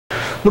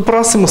No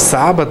próximo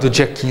sábado,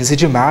 dia 15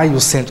 de maio,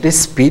 o Centro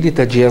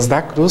Espírita DIAS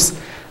da CRUZ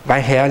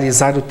vai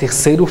realizar o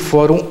terceiro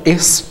Fórum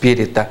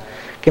Espírita.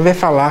 Quem vai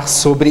falar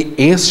sobre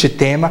este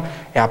tema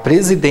é a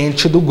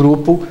presidente do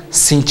grupo,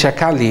 Cíntia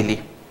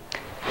Kalili.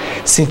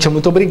 Cíntia,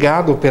 muito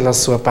obrigado pela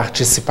sua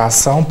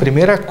participação.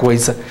 Primeira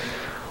coisa,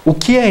 o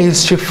que é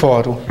este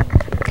fórum?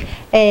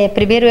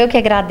 Primeiro eu que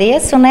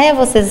agradeço,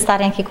 vocês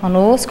estarem aqui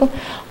conosco.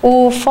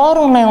 O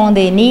Fórum LEÓN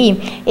DENIS,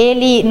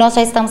 nós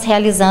já estamos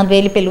realizando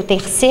ele pelo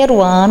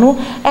terceiro ano,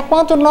 é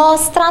quando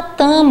nós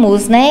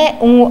tratamos,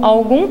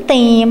 algum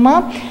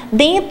tema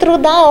dentro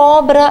da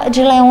obra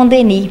de LEÓN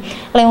DENIS.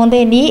 LEÓN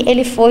DENIS,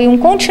 ele foi um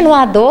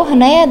continuador,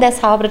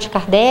 dessa obra de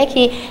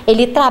Kardec,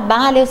 ele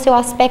trabalha o seu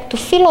aspecto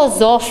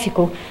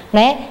filosófico,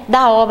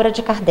 da obra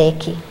de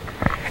Kardec.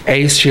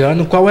 Este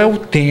ano, qual é o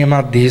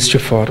tema deste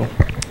fórum?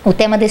 O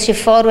tema deste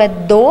fórum é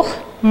dor,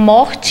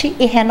 morte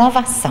e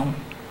renovação.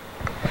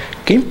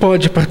 Quem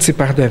pode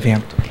participar do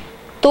evento?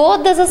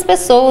 Todas as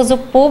pessoas, o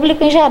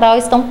público em geral,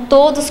 estão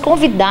todos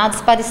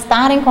convidados para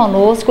estarem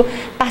conosco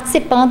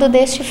participando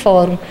deste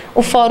fórum.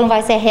 O fórum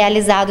vai ser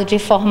realizado de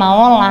forma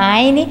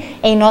online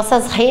em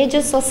nossas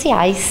redes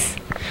sociais.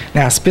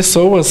 As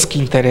pessoas que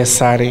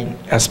interessarem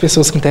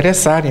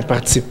em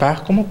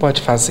participar, como pode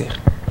fazer?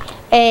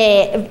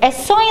 É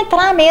só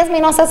entrar mesmo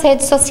em nossas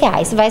redes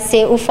sociais.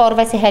 O fórum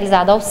vai ser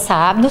realizado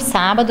no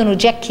sábado, no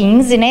dia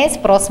 15, esse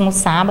próximo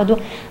sábado.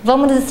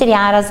 Vamos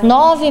estrear às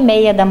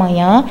 9h30 da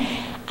manhã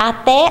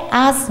até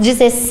às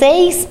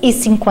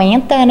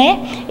 16h50,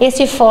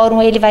 Esse fórum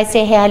ele vai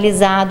ser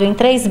realizado em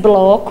 3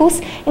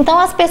 blocos. Então,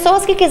 as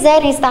pessoas que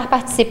quiserem estar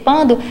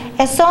participando,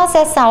 é só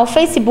acessar o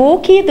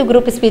Facebook do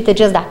Grupo Espírita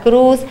DIAS da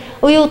CRUZ,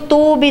 o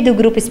YouTube do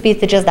Grupo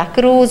Espírita DIAS da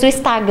CRUZ, o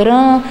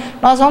Instagram.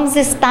 Nós vamos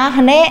estar,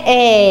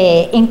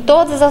 em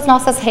todas as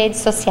nossas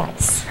redes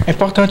sociais. É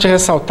importante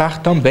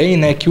ressaltar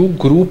também, que o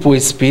Grupo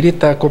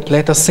Espírita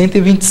completa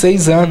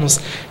 126 anos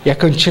e a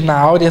Cantina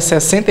Áurea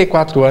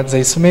 64 anos, é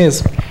isso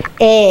mesmo?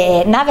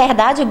 Na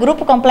verdade, o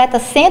grupo completa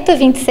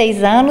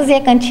 126 anos e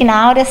a Cantina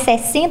Áurea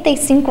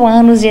 65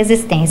 anos de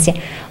existência.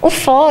 O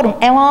fórum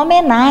é uma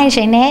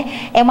homenagem,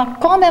 é uma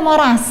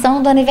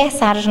comemoração do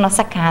aniversário de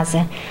nossa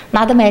casa.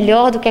 Nada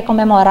melhor do que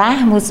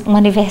comemorarmos um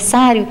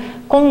aniversário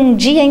com um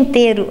dia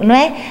inteiro,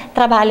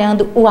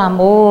 trabalhando o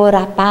amor,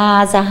 a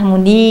paz, a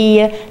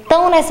harmonia,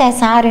 tão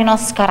necessário em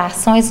nossos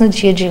corações no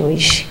dia de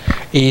hoje.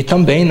 E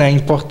também é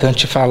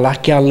importante falar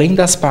que além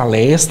das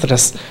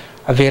palestras,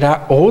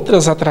 haverá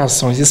outras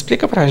atrações.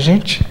 Explica pra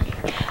gente.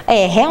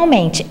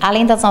 Realmente,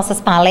 além das nossas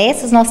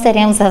palestras, nós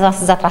teremos as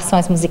nossas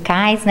atrações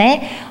musicais,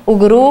 O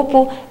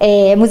grupo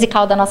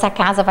musical da nossa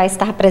casa vai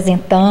estar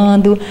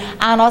apresentando.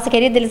 A nossa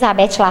querida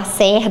Elizabeth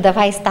Lacerda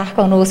vai estar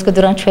conosco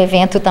durante o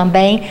evento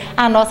também.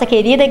 A nossa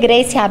querida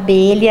Grace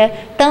Abelha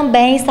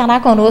também estará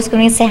conosco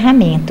no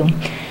encerramento.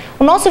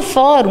 O nosso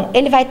fórum,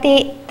 ele vai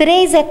ter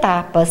 3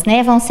 etapas,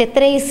 Vão ser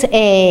 3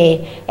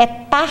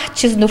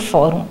 partes do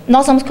fórum.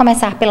 Nós vamos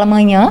começar pela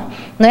manhã,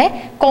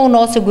 com o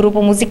nosso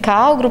grupo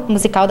musical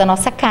da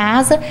nossa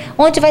casa,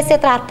 onde vai ser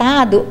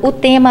tratado o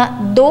tema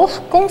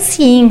dor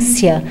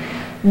consciência,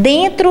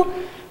 dentro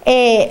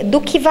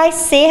do que vai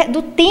ser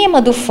do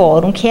tema do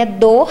fórum, que é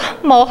dor,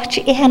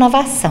 morte e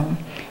renovação.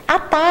 À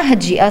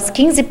tarde, às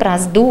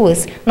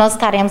 1h45, nós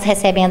estaremos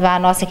recebendo a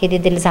nossa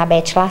querida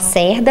Elizabeth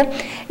Lacerda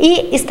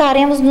e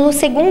estaremos no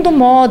segundo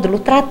módulo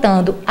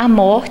tratando a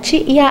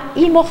morte e a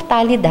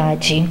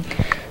imortalidade.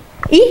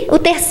 E o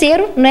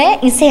terceiro,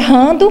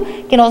 encerrando,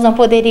 que nós não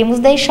poderíamos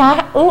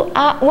deixar,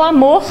 o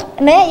amor,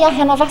 e a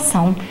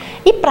renovação.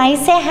 E para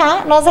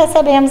encerrar, nós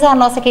recebemos a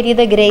nossa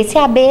querida Grace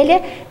Abelha,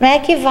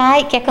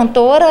 que é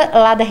cantora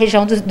lá da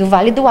região do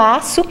Vale do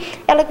Aço,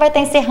 ela que vai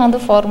estar encerrando o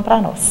fórum para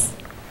nós.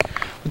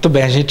 Muito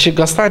bem, a gente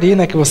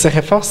gostaria que você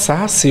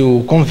reforçasse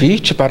o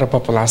convite para a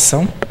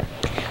população.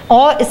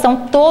 Estão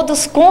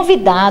todos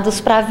convidados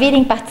para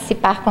virem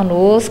participar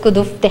conosco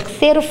do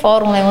terceiro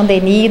Fórum LEÓN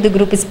DENIS, do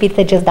Grupo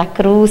Espírita DIAS da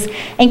CRUZ,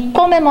 em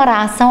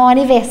comemoração ao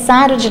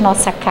aniversário de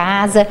nossa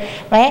casa.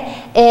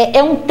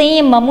 É um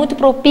tema muito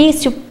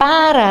propício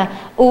para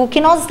o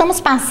que nós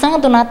estamos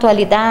passando na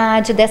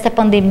atualidade, dessa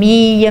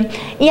pandemia,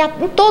 e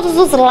em todos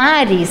os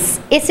lares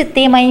esse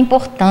tema é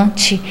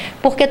importante,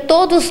 porque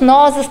todos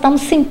nós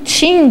estamos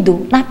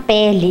sentindo na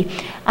pele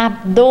a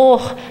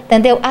dor,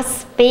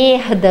 as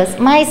perdas,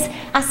 mas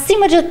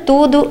acima de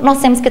tudo nós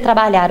temos que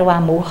trabalhar o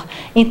amor.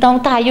 Então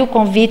tá aí o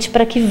convite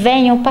para que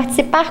venham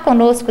participar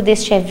conosco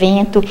deste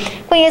evento,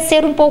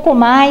 conhecer um pouco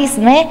mais,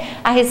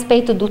 a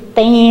respeito do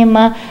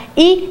tema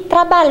e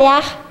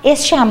trabalhar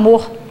este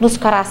amor nos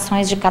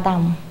corações de cada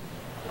um.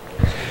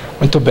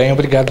 Muito bem,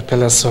 obrigado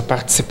pela sua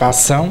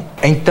participação.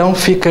 Então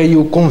fica aí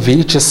o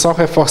convite, só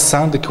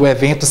reforçando que o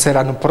evento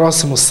será no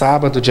próximo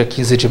sábado, dia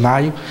 15 de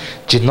maio,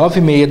 de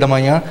 9h30 da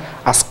manhã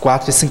às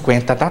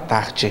 4h50 da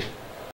tarde.